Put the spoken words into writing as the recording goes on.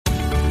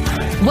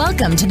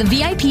Welcome to the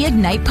VIP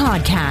Ignite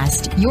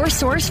podcast, your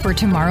source for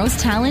tomorrow's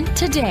talent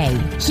today.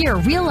 Hear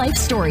real-life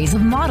stories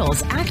of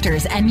models,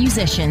 actors, and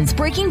musicians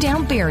breaking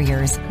down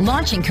barriers,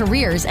 launching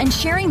careers, and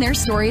sharing their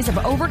stories of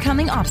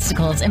overcoming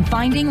obstacles and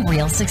finding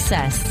real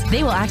success.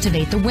 They will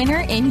activate the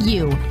winner in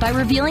you by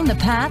revealing the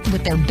path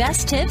with their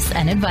best tips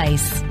and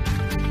advice.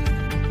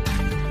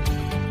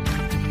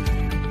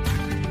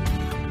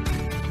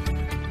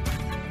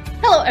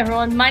 Hello,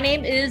 everyone. My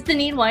name is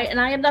Deneen White, and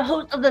I am the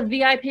host of the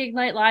VIP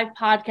Ignite Live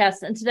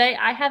podcast. And today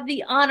I have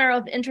the honor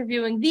of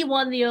interviewing the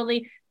one, the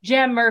only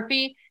Jem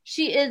Murphy.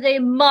 She is a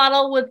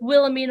model with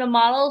Wilhelmina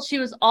Models. She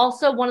was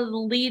also one of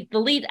the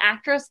lead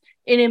actress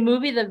in a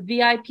movie that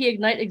VIP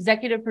Ignite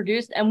executive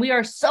produced, and we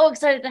are so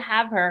excited to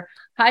have her.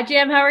 Hi,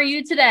 Jem. How are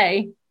you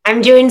today?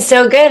 I'm doing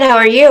so good. How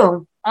are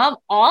you? I'm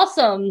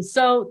awesome.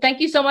 So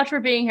thank you so much for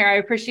being here. I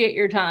appreciate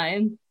your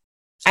time.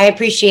 I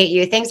appreciate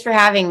you. Thanks for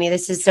having me.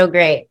 This is so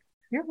great.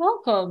 You're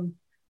welcome.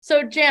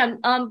 So,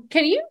 Jem,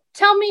 can you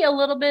tell me a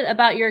little bit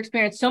about your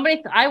experience?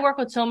 I work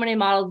with so many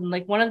models, and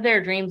like one of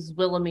their dreams is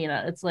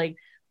Wilhelmina. It's like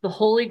the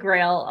holy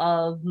grail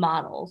of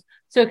models.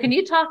 So, can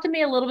you talk to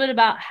me a little bit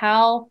about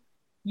how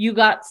you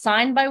got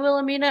signed by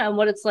Wilhelmina and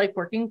what it's like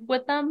working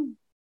with them?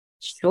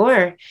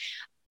 Sure.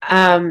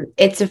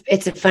 It's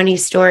a funny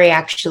story,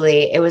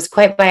 actually. It was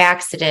quite by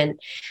accident.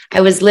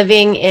 I was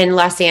living in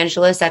Los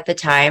Angeles at the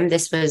time.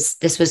 This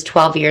was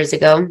 12 years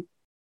ago.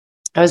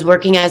 I was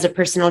working as a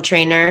personal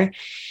trainer,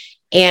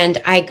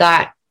 and I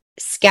got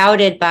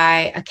scouted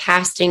by a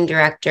casting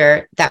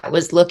director that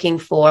was looking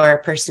for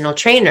personal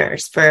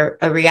trainers for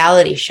a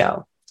reality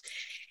show.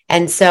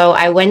 And so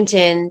I went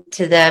in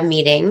to the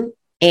meeting,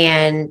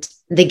 and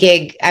the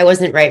gig, I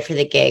wasn't right for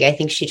the gig. I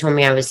think she told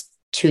me I was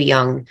too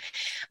young,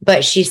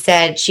 but she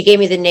gave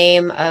me the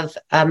name of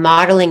a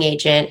modeling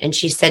agent, and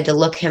she said to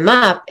look him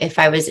up if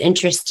I was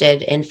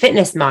interested in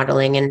fitness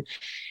modeling. And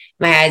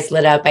my eyes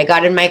lit up. I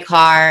got in my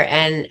car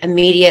and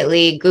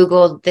immediately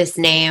Googled this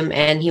name,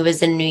 and he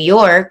was in New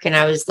York. And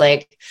I was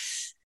like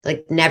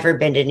never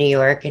been to New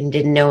York and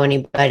didn't know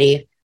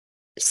anybody.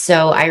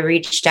 So I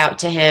reached out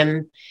to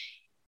him.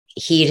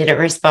 He didn't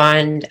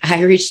respond.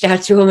 I reached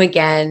out to him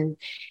again.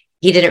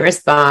 He didn't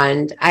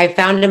respond. I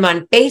found him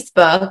on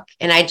Facebook,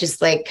 and I just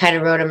kind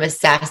of wrote him a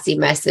sassy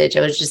message. I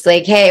was just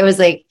like, hey, it was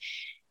like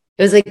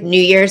New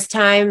Year's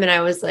time. And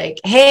I was like,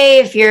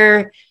 hey, if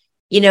you're,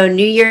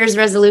 New Year's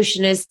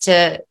resolution is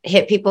to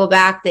hit people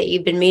back that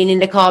you've been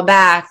meaning to call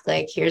back.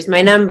 Here's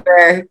my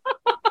number.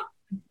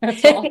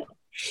 That's all.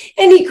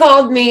 And he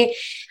called me,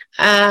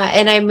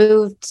 and I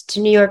moved to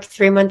New York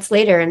 3 months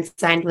later and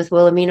signed with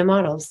Wilhelmina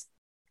Models.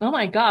 Oh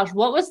my gosh.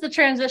 What was the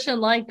transition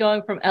like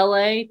going from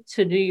LA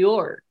to New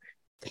York?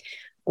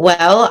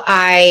 Well,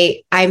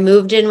 I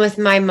moved in with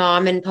my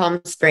mom in Palm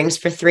Springs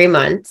for 3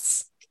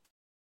 months,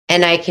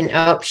 and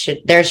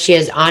there she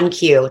is on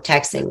cue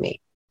texting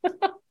me.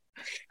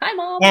 Hi,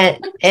 Mom.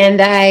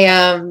 And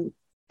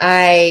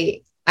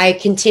I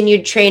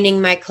continued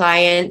training my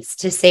clients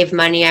to save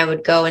money. I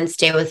would go and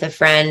stay with a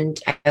friend.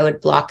 I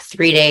would block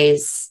 3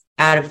 days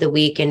out of the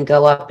week and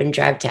go up and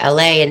drive to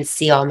LA and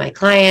see all my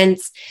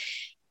clients,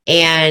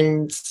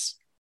 and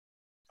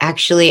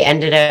actually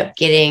ended up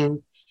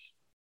getting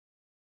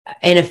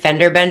in a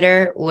fender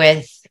bender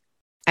with,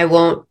 I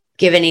won't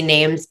give any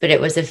names, but it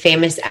was a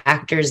famous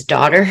actor's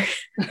daughter.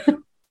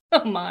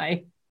 Oh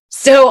my.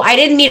 So I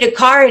didn't need a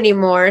car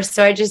anymore.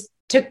 So I just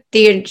took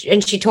it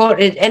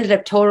ended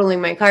up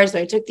totaling my car. So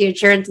I took the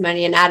insurance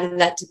money and added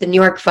that to the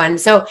New York fund.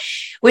 So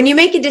when you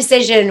make a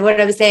decision, what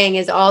I'm saying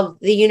is all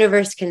the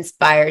universe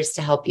conspires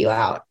to help you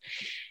out.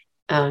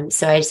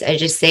 So I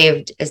just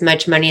saved as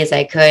much money as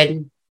I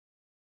could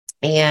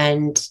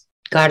and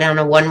got on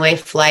a one-way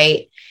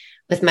flight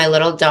with my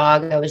little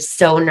dog. I was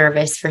so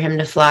nervous for him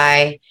to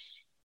fly.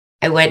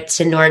 I went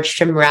to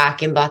Nordstrom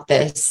Rack and bought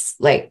this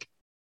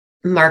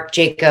Marc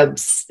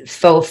Jacobs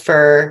faux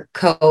fur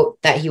coat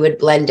that he would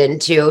blend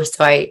into.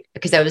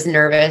 Because I was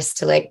nervous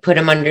to put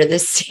him under the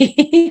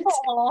seat.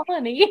 Oh,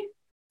 honey.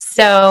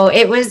 So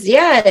it was,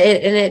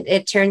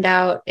 it turned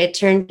out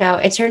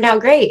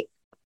great.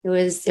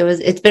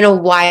 It's been a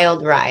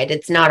wild ride.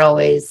 It's not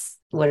always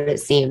what it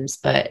seems,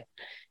 but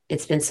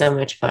it's been so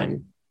much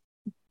fun.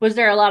 Was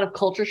there a lot of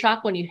culture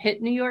shock when you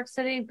hit New York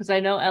City? Because I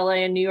know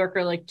LA and New York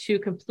are two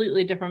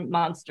completely different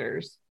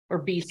monsters. Or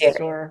beasts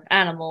or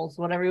animals,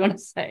 whatever you want to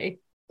say.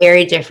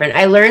 Very different.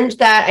 I learned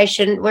that I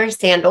shouldn't wear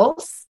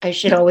sandals. I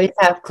should always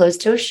have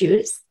closed-toe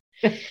shoes.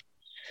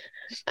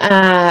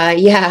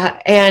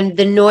 And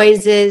the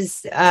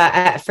noises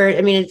at first,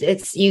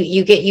 it's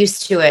you get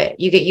used to it.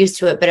 You get used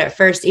to it. But at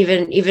first,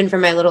 even for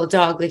my little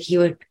dog, he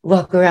would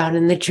walk around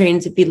and the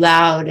trains would be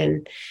loud,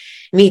 and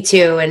me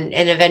too. And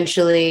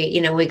eventually,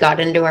 we got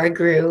into our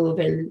groove.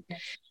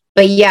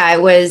 But yeah,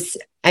 it was.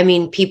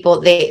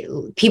 People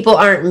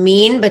aren't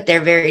mean, but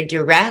they're very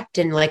direct.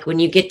 And when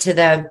you get to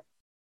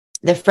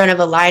the front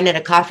of a line at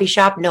a coffee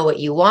shop, know what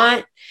you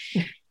want.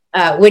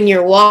 When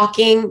you're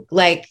walking,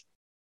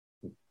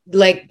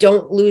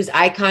 don't lose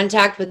eye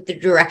contact with the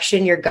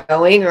direction you're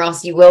going, or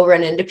else you will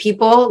run into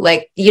people.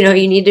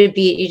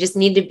 You just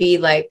need to be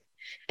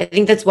I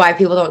think that's why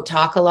people don't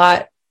talk a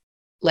lot.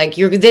 Like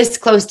you're this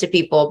close to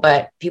people,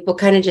 but people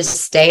kind of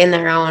just stay in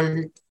their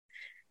own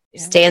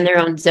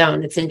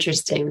zone. It's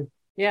interesting.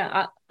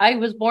 Yeah. I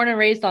was born and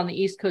raised on the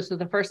East Coast. So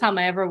the first time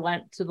I ever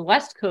went to the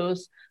West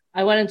Coast,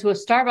 I went into a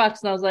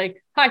Starbucks and I was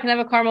like, hi, can I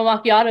have a caramel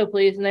macchiato,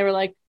 please? And they were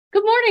like,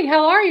 good morning,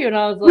 how are you? And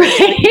I was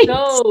like,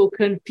 so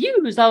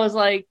confused. I was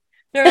like,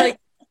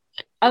 oh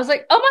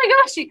my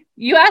gosh,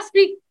 you asked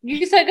me,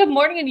 you said good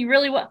morning and you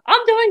really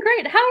I'm doing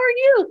great. How are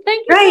you?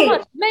 Thank you so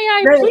much. May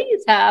I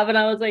please have? And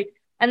I was like,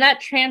 and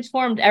that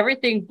transformed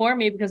everything for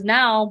me, because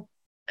now,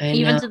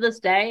 even to this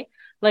day,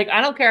 like,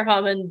 I don't care if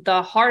I'm in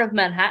the heart of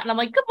Manhattan. I'm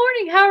like, good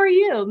morning, how are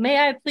you? May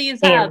I please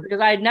have? Because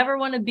I never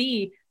want to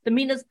be the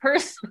meanest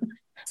person.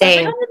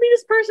 I'm the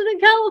meanest person in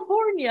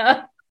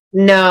California.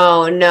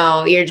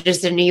 No, you're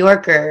just a New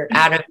Yorker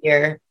out of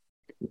your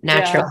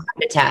natural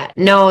habitat.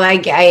 No, I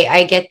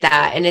get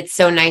that. And it's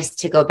so nice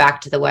to go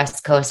back to the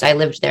West Coast. I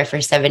lived there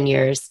for 7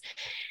 years.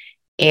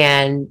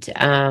 And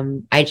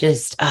I'm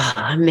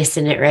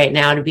missing it right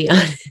now, to be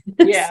honest.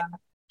 Yeah.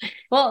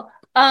 Well,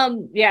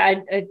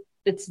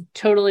 it's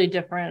totally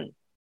different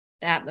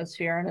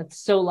atmosphere, and it's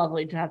so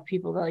lovely to have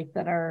people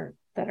that are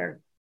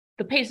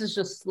the pace is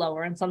just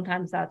slower, and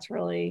sometimes it's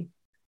really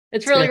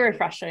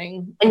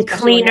refreshing and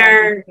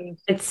cleaner.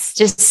 It's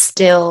just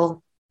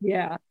still.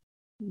 Yeah.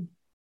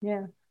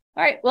 All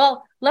right.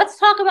 Well, let's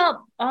talk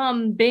about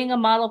being a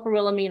model for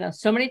Wilhelmina.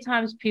 So many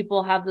times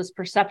people have this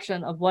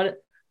perception of what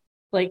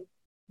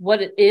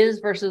it is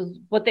versus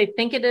what they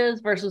think it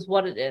is versus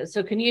what it is.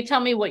 So can you tell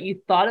me what you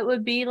thought it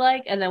would be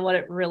like and then what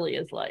it really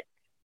is like?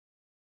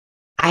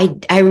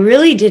 I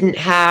really didn't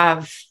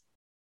have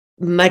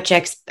much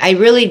I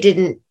really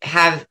didn't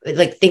have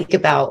think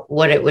about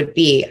what it would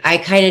be. I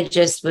kind of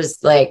just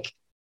was like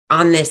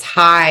on this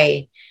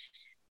high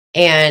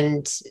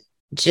and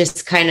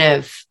just kind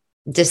of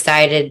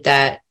decided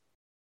that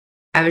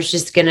I was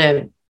just going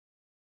to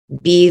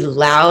be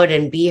loud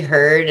and be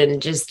heard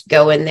and just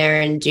go in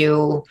there and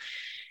do,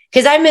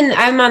 because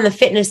I'm on the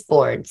fitness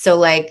board. So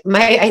like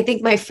I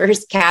think my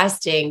first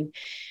casting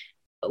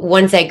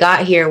once I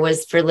got here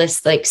was for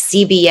this like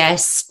CBS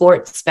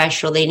sports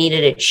special. They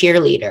needed a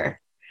cheerleader.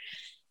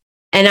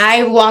 And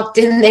I walked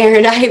in there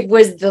and I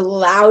was the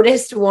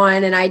loudest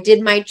one. And I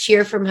did my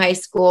cheer from high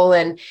school.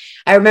 And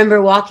I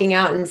remember walking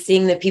out and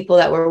seeing the people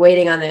that were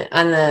waiting on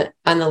the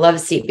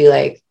love seat be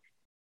like,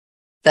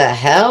 the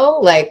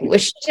hell? Like,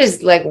 was she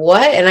just like,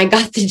 what? And I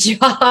got the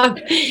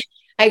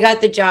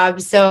job.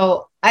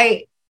 So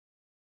I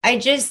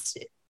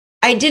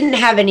didn't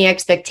have any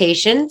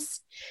expectations.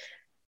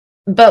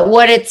 But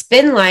what it's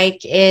been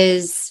like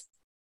is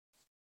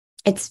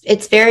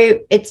it's very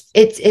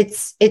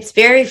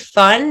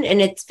fun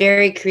and it's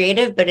very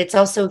creative, but it's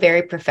also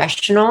very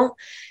professional.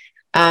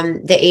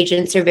 The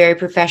agents are very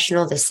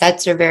professional. The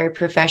sets are very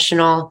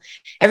professional.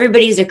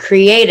 Everybody's a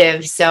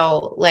creative.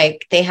 So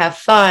like they have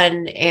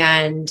fun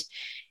and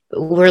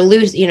we're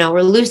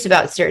loose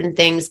about certain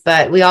things,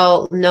 but we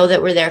all know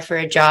that we're there for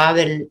a job.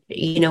 And,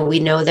 we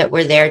know that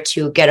we're there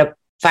to get a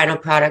final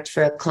product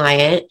for a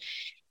client.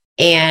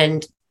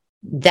 And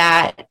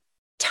that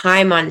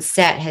time on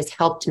set has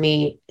helped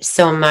me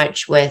so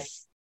much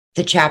with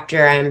the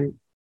chapter I'm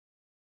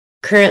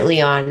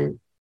currently on,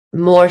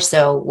 more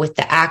so with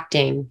the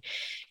acting.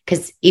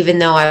 Because even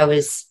though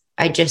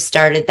I just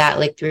started that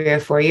like 3 or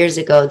 4 years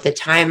ago, the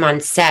time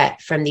on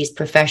set from these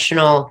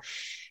professional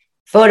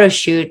photo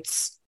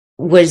shoots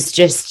was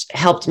just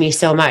helped me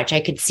so much.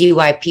 I could see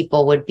why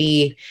people would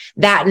be,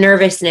 that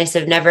nervousness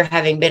of never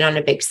having been on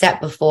a big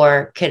set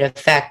before could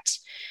affect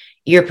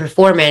your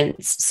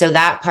performance. So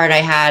that part I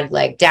had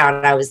like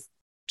down. I was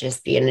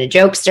just being a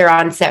jokester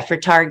on set for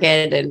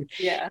Target, and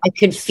I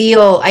could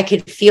feel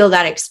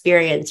that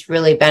experience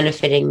really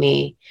benefiting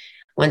me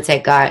once I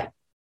got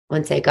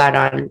on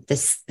the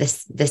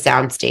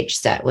soundstage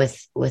set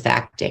with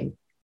acting.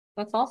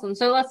 That's awesome.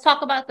 So let's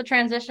talk about the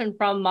transition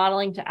from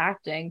modeling to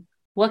acting.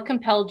 What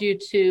compelled you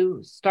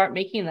to start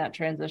making that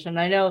transition?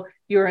 I know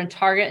you were in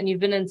Target and you've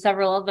been in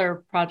several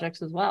other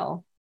projects as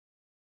well.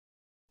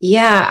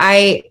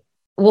 Yeah,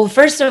 well,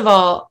 first of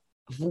all,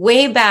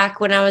 way back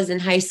when I was in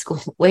high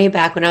school,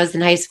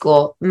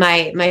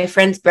 my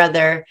friend's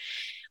brother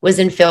was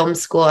in film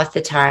school at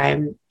the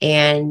time,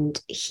 and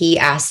he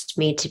asked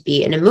me to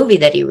be in a movie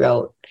that he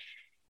wrote.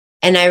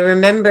 And I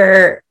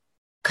remember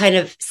kind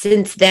of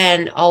since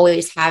then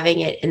always having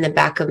it in the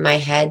back of my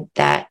head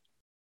that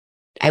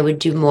I would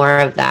do more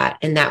of that.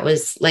 And that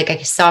was like,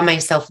 I saw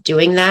myself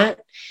doing that,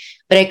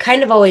 but I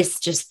kind of always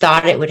just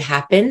thought it would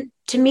happen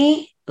to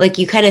me. Like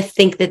you kind of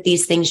think that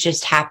these things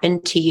just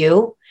happen to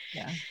you.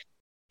 Yeah.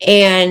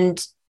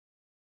 And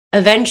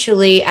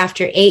eventually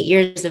after 8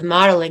 years of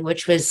modeling,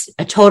 which was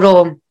a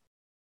total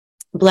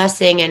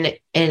blessing.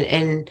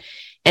 And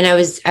I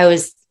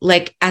was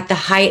like at the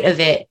height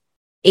of it,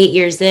 8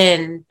 years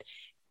in,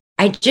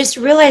 I just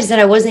realized that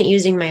I wasn't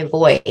using my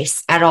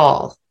voice at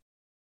all.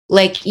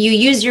 Like you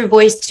use your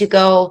voice to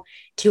go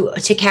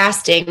to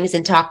castings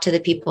and talk to the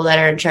people that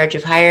are in charge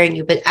of hiring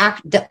you, but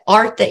the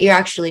art that you're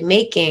actually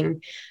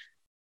making,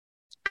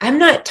 I'm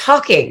not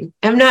talking.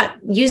 I'm not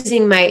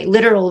using my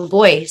literal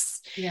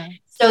voice. Yeah.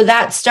 So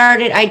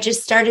I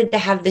just started to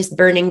have this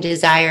burning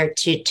desire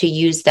to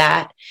use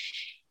that.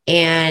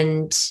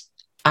 And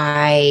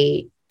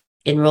I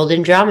enrolled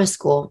in drama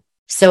school.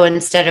 So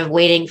instead of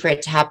waiting for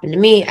it to happen to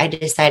me, I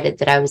decided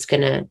that I was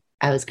gonna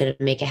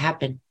make it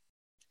happen.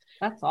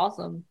 That's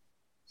awesome.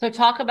 So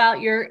talk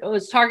about Target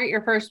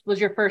was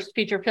your first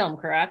feature film,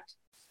 correct?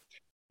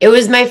 It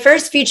was my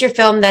first feature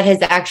film that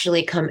has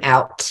actually come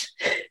out.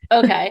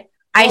 Okay.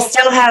 I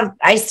still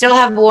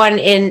have one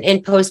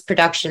in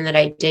post-production that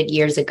I did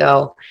years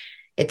ago.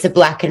 It's a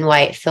black and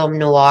white film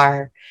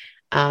noir.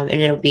 And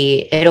it'll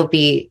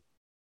be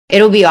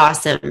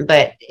awesome,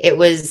 but it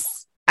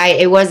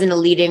wasn't a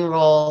leading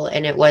role,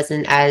 and it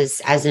wasn't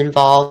as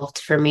involved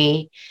for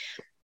me.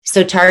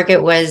 So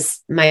Target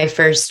was my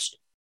first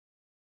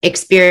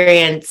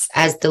experience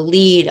as the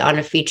lead on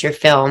a feature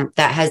film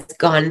that has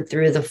gone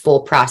through the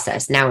full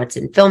process. Now it's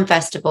in film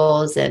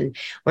festivals, and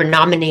we're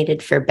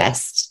nominated for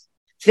Best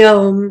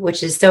Film,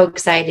 which is so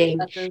exciting,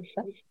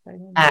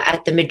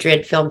 at the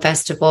Madrid Film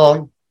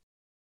Festival.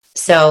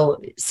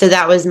 So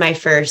that was my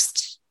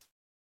first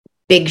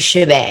big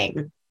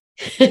shebang.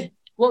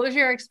 What was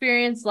your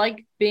experience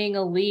like being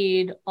a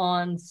lead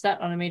on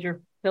set on a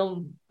major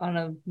film, on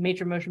a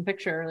major motion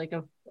picture?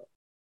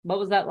 What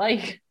was that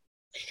like?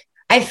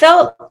 I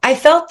felt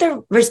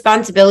the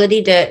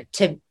responsibility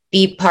to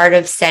be part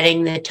of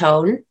setting the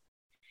tone.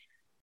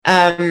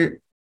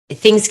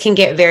 Things can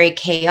get very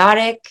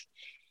chaotic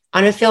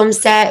on a film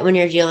set when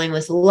you're dealing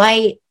with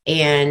light.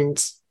 And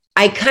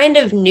I kind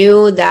of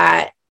knew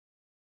that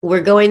we're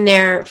going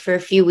there for a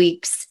few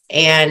weeks,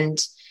 and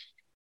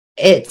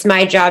it's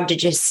my job to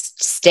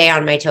just stay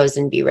on my toes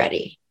and be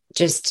ready.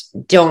 Just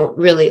don't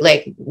really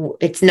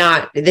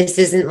this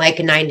isn't like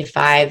a 9 to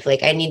 5.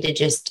 Like, I need to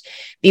just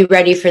be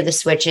ready for the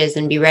switches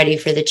and be ready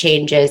for the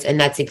changes. And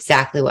that's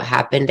exactly what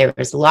happened. There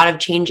was a lot of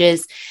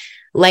changes,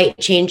 light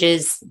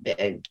changes,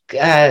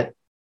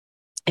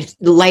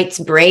 lights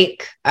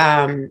break,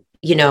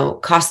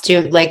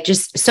 costume, like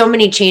just so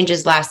many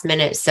changes last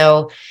minute.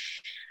 So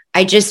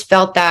I just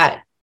felt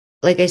that,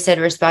 like I said,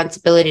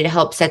 responsibility to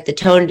help set the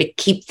tone, to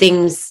keep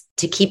things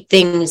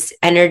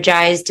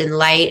energized and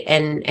light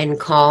and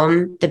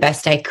calm the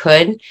best I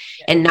could,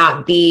 and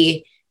not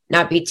be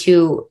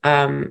too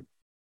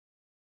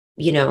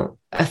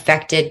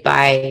affected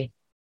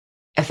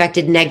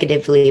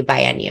negatively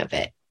by any of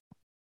it.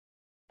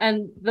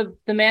 And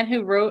the man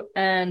who wrote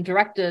and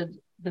directed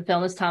the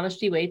film is Thomas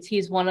G. Waits.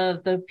 He's one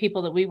of the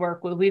people that we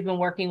work with. We've been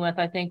working with,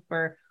 I think,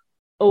 for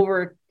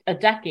over a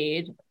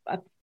decade,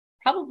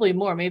 probably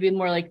more, maybe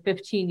more like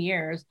 15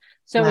 years.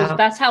 So wow.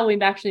 That's how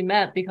we've actually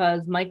met,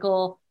 because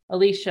Michael and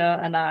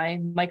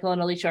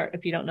Alicia,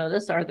 if you don't know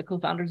this, are the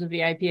co-founders of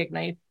VIP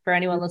Ignite, for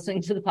anyone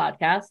listening to the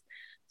podcast.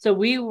 So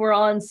we were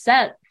on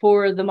set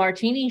for the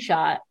martini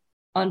shot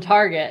on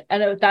Target,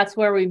 and that's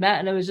where we met.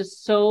 And it was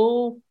just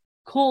so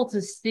cool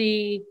to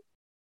see.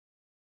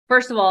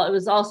 First of all, it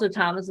was also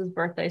Thomas's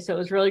birthday, so it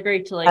was really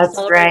great to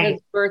celebrate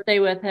his birthday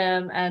with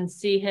him and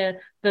see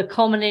the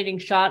culminating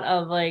shot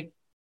of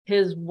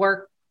his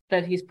work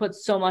that he's put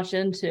so much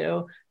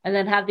into, and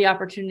then have the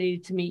opportunity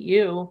to meet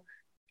you.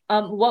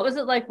 What was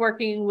it like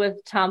working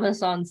with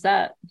Thomas on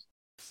set?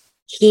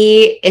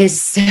 He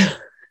is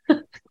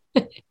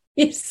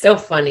he's so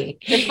funny.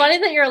 It's funny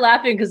that you're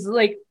laughing, because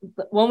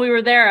when we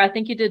were there, I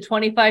think you did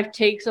 25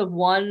 takes of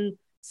one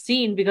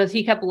scene because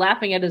he kept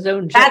laughing at his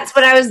own jokes. That's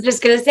what I was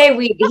just gonna say.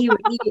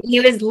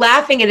 He was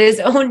laughing at his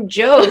own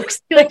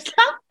jokes. Stop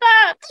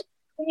that.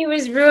 He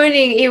would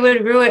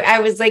ruin. I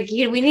was like,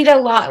 we need to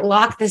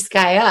lock this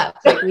guy up.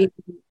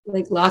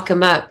 Lock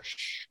him up.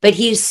 But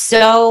he's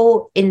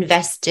so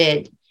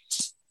invested,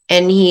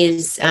 and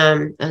he's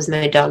that was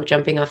my dog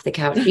jumping off the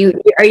couch.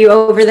 Are you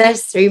over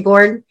this? Are you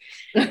bored?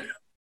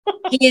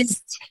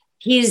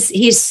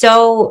 He's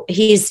so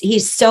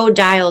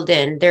dialed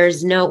in.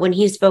 When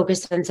he's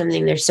focused on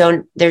something,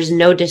 there's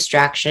no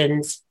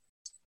distractions.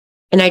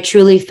 And I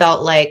truly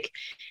felt like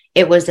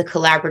it was a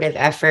collaborative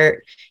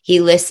effort. He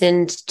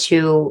listened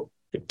to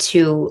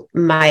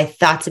my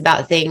thoughts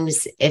about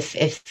things.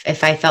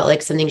 If I felt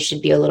like something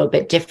should be a little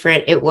bit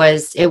different, it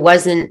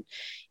wasn't,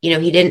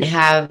 he didn't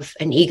have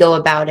an ego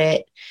about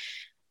it.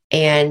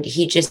 And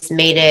he just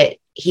made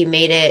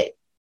it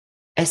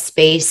a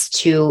space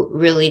to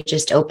really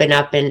just open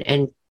up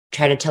and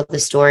try to tell the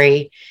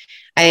story.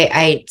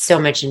 I so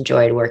much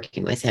enjoyed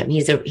working with him.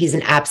 He's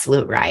an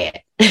absolute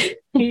riot.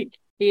 He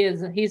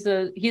is. He's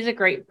a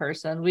great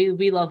person.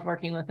 We love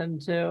working with him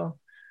too.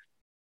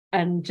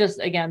 And just,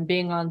 again,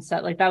 being on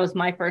set, that was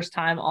my first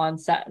time on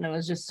set, and it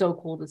was just so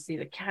cool to see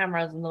the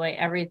cameras and the way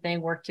everything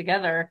worked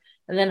together,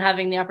 and then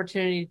having the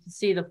opportunity to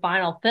see the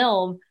final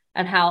film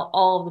and how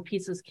all of the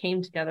pieces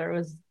came together.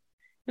 It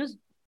was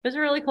a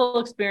really cool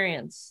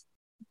experience.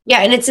 Yeah,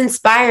 and it's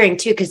inspiring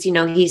too, because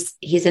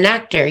he's an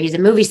actor, he's a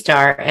movie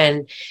star,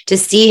 and to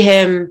see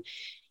him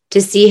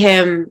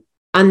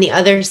on the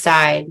other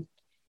side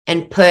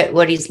and put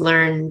what he's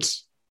learned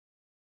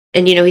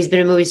and, he's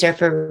been a movie star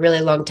for a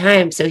really long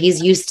time. So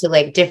he's used to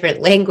like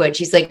different language.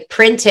 He's like,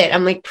 print it.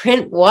 I'm like,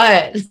 print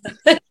what?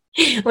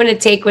 When a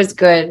take was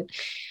good.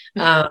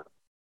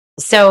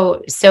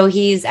 So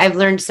I've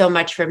learned so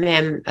much from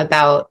him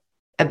about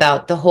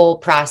the whole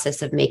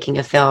process of making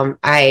a film.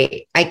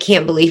 I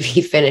can't believe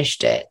he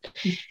finished it.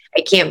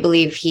 I can't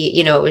believe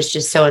he, it was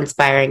just so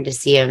inspiring to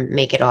see him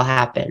make it all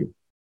happen.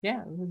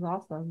 Yeah, it was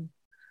awesome.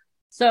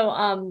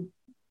 So,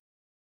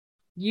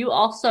 you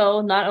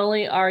also, not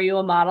only are you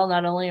a model,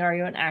 not only are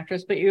you an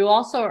actress, but you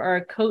also are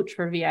a coach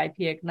for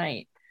VIP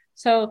Ignite.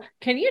 So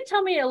can you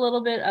tell me a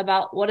little bit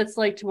about what it's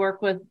like to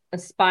work with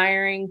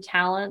aspiring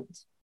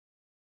talent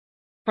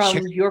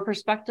from your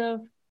perspective?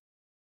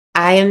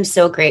 I am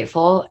so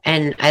grateful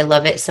and I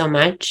love it so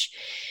much.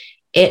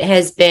 It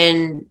has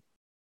been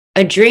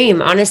a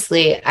dream,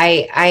 honestly.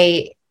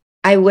 I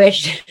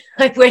wish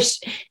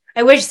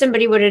I wish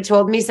somebody would have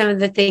told me some of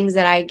the things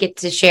that I get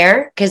to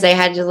share, because I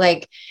had to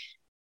like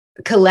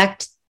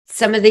collect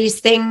some of these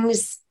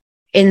things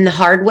in the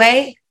hard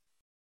way,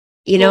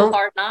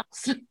 hard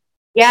knocks.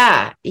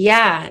 Yeah,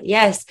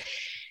 yes.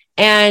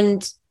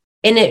 And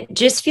it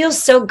just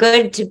feels so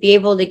good to be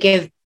able to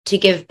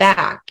give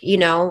back,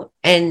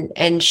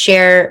 and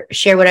share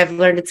what I've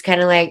learned. It's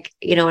kind of like,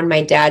 when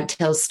my dad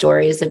tells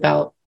stories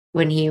about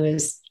when he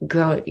was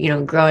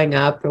growing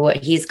up or what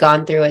he's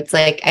gone through. It's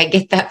like I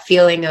get that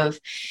feeling of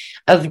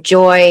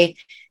joy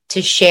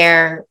to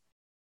share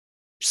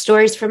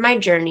stories from my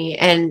journey,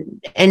 and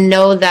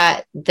know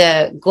that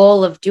the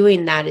goal of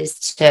doing that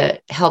is to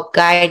help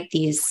guide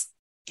these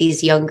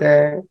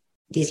younger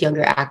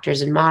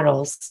actors and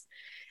models,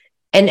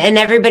 and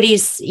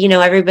everybody's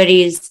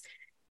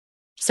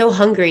so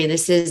hungry.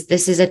 This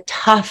is a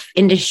tough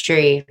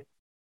industry,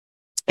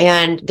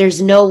 and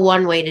there's no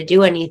one way to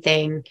do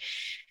anything.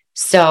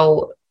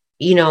 So,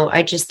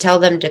 I just tell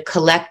them to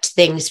collect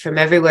things from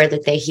everywhere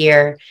that they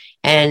hear,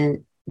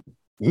 and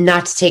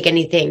not to take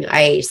anything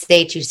I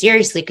say too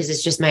seriously, because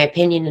it's just my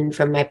opinion and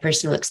from my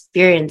personal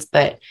experience,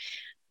 but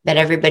that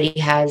everybody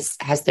has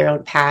their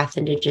own path,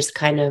 and to just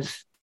kind of,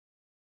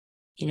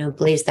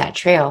 blaze that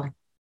trail.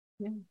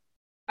 Yeah.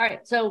 All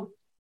right. So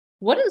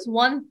what is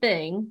one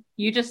thing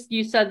you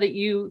said that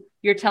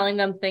you're telling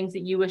them things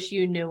that you wish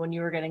you knew when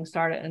you were getting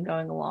started and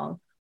going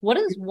along? What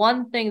is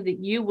one thing that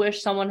you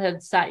wish someone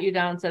had sat you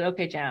down and said,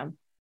 okay, Jam,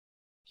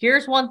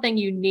 here's one thing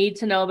you need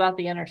to know about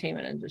the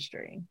entertainment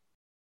industry?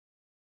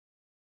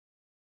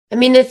 I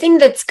mean, the thing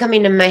that's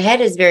coming to my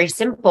head is very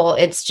simple.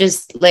 It's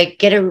just like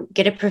get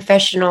a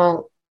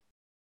professional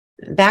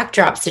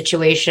backdrop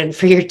situation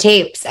for your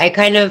tapes.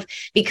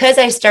 Because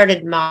I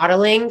started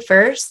modeling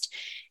first,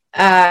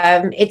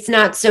 it's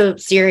not so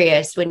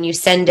serious when you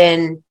send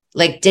in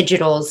like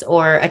digitals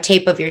or a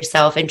tape of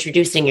yourself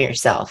introducing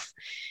yourself.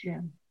 Yeah.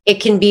 It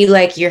can be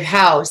like your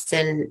house,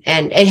 and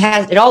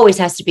it always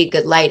has to be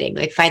good lighting,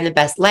 like find the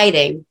best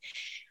lighting.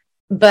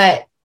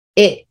 But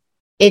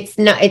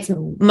it's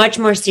much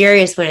more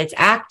serious when it's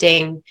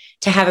acting,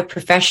 to have a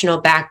professional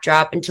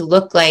backdrop and to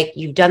look like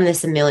you've done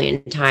this a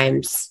million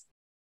times,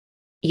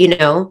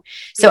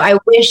 So I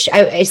wish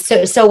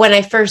so when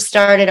I first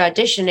started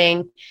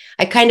auditioning,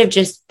 I kind of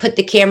just put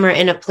the camera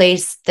in a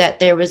place that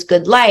there was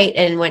good light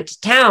and went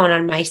to town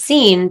on my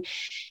scene.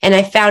 And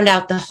I found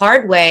out the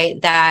hard way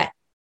that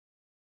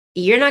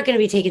you're not going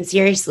to be taken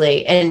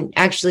seriously. And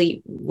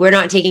actually, we're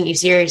not taking you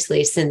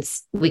seriously,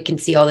 since we can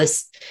see all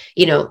this,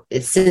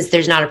 since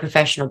there's not a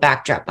professional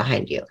backdrop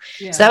behind you.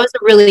 Yeah. So that was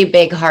a really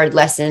big, hard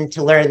lesson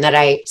to learn, that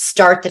I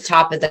start the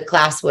top of the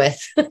class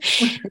with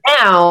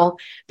now,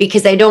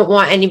 because I don't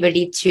want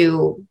anybody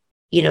to,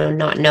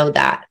 not know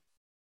that.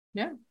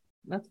 Yeah,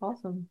 that's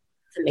awesome.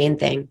 It's the main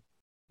thing.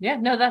 Yeah,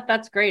 no,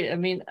 that's great. I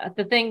mean,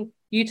 the thing,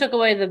 you took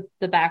away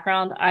the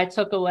background. I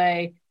took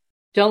away,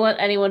 don't let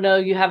anyone know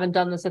you haven't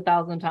done this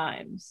 1,000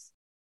 times.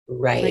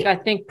 Right. Like, I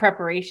think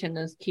preparation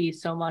is key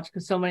so much,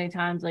 because so many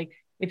times, like,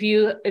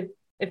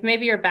 if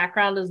maybe your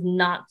background is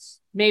not,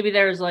 maybe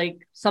there's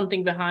like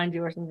something behind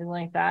you or something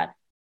like that,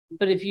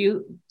 but if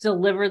you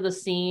deliver the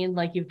scene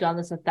like you've done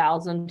this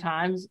 1,000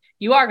 times,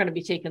 you are going to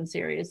be taken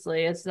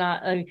seriously. It's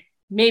not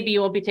maybe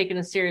you won't be taken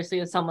as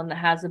seriously as someone that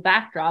has a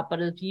backdrop, but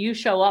if you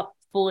show up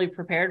fully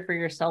prepared for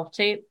your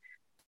self-tape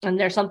and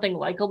there's something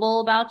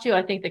likable about you,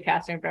 I think the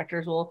casting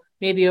directors will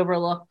maybe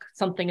overlook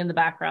something in the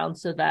background,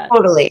 so that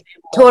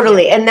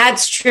totally. And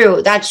that's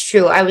true.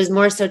 I was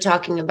more so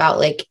talking about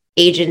like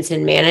agents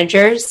and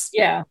managers.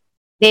 Yeah.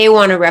 They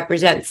want to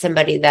represent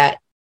somebody that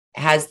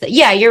has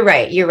you're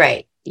right.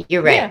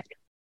 Yeah.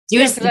 Do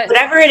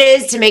whatever it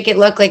is to make it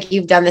look like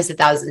you've done this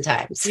 1,000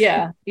 times.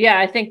 Yeah.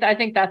 I think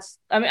that's,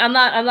 I mean, I'm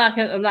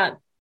not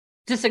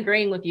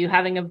disagreeing with you.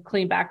 Having a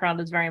clean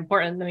background is very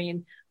important. I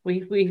mean,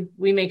 we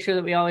make sure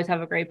that we always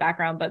have a great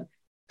background, but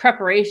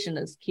preparation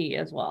is key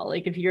as well.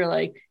 Like, if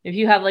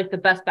you have like the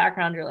best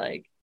background, you're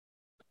like,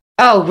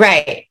 oh,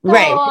 right.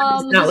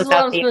 Not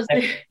without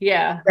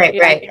yeah.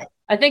 Right.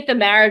 I think the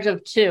marriage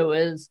of two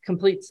is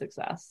complete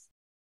success.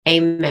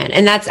 Amen.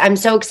 And I'm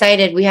so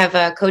excited. We have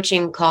a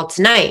coaching call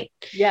tonight.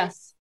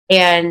 Yes.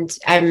 And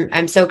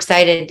I'm so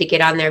excited to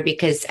get on there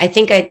because I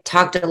think I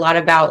talked a lot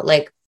about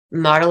like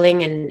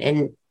modeling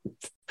and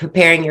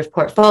preparing your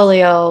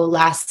portfolio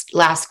last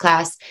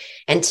class.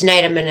 And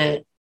tonight I'm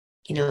going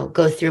to,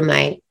 go through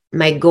my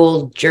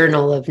gold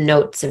journal of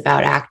notes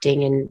about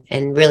acting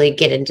and really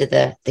get into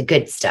the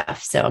good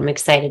stuff. So I'm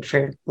excited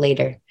for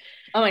later.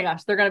 Oh my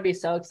gosh, they're going to be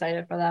so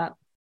excited for that.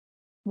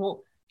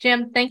 Well,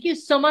 Jam, thank you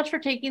so much for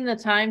taking the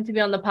time to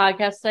be on the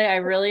podcast today. I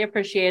really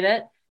appreciate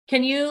it.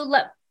 Can you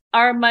let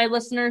my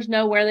listeners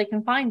know where they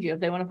can find you if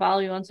they want to follow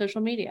you on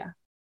social media?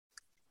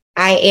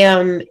 I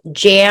am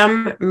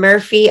Jam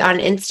Murphy on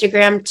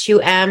Instagram, 2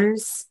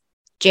 M's,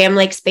 Jam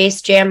like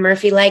Space Jam,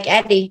 Murphy like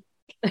Eddie.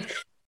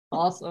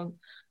 Awesome.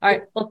 All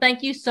right. Well,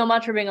 thank you so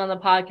much for being on the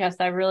podcast.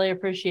 I really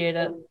appreciate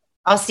it.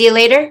 I'll see you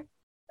later.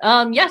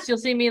 Yes, you'll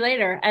see me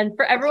later. And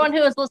for everyone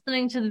who is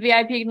listening to the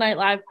VIP Ignite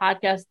Live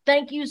podcast,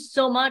 thank you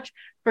so much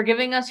for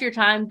giving us your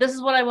time. This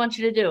is what I want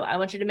you to do. I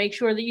want you to make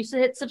sure that you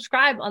hit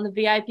subscribe on the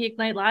VIP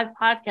Ignite Live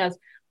podcast.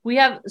 We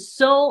have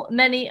so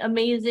many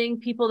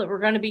amazing people that we're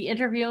going to be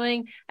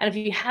interviewing. And if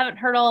you haven't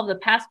heard all of the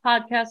past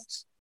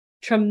podcasts,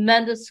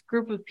 tremendous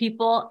group of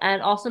people.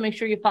 And also make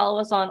sure you follow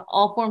us on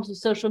all forms of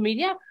social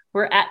media.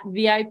 We're at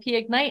VIP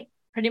Ignite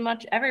pretty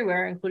much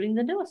everywhere, including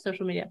the newest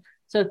social media.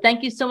 So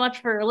thank you so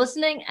much for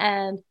listening,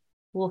 and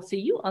we'll see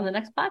you on the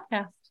next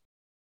podcast.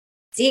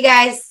 See you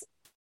guys.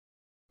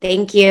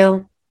 Thank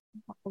you.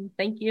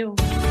 Thank you.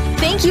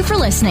 Thank you for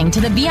listening to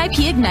the VIP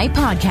Ignite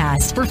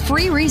podcast. For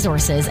free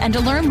resources and to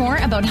learn more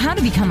about how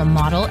to become a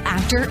model,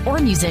 actor, or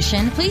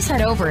musician, please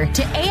head over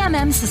to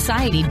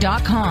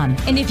ammsociety.com.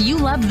 And if you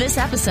loved this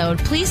episode,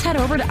 please head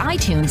over to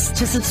iTunes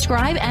to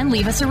subscribe and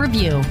leave us a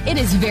review. It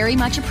is very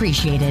much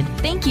appreciated.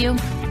 Thank you.